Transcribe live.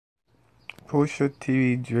Pusha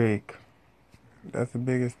T Drake. That's the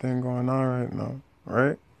biggest thing going on right now,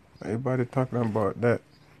 right? Everybody talking about that.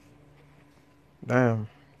 Damn,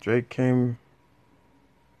 Drake came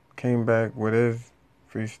back with his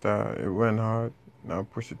freestyle. It went hard. Now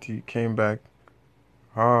Pusha T came back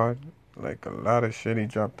hard. Like a lot of shit he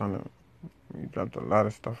dropped on him. He dropped a lot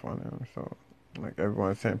of stuff on him. So like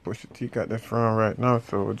everyone's saying Pusha T got this run right now.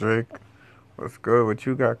 So Drake, what's good? What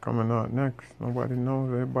you got coming out next? Nobody knows.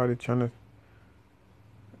 Everybody trying to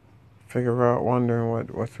figure out, wondering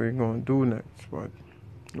what's we gonna do next. But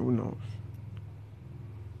who knows?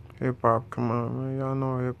 Hip hop, come on, man. Y'all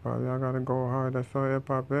know hip hop. Y'all gotta go hard. That's all hip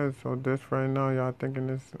hop is. So this right now, y'all thinking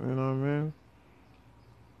this, you know what I mean?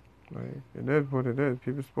 Like, it is what it is.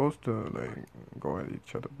 People supposed to, like, go at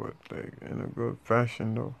each other, but, like, in a good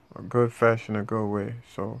fashion, though. A good fashion, a good way.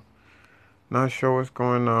 So, not sure what's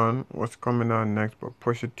going on, what's coming on next, but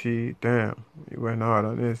Pusha T, damn, he went hard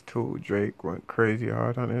on his too. Drake went crazy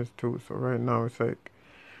hard on his too. So right now, it's like,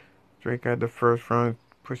 Drake had the first round,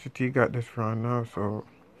 Pusha T got this round now, so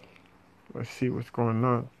let's see what's going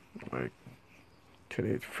on. Like,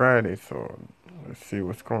 today's Friday, so let's see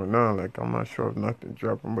what's going on. Like, I'm not sure if nothing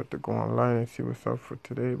dropping, but to go online and see what's up for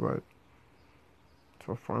today. But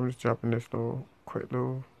so far, I'm just dropping this little quick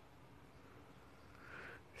little,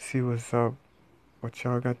 see what's up. What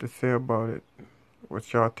y'all got to say about it?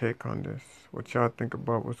 What's y'all take on this? What y'all think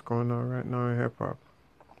about what's going on right now in hip hop?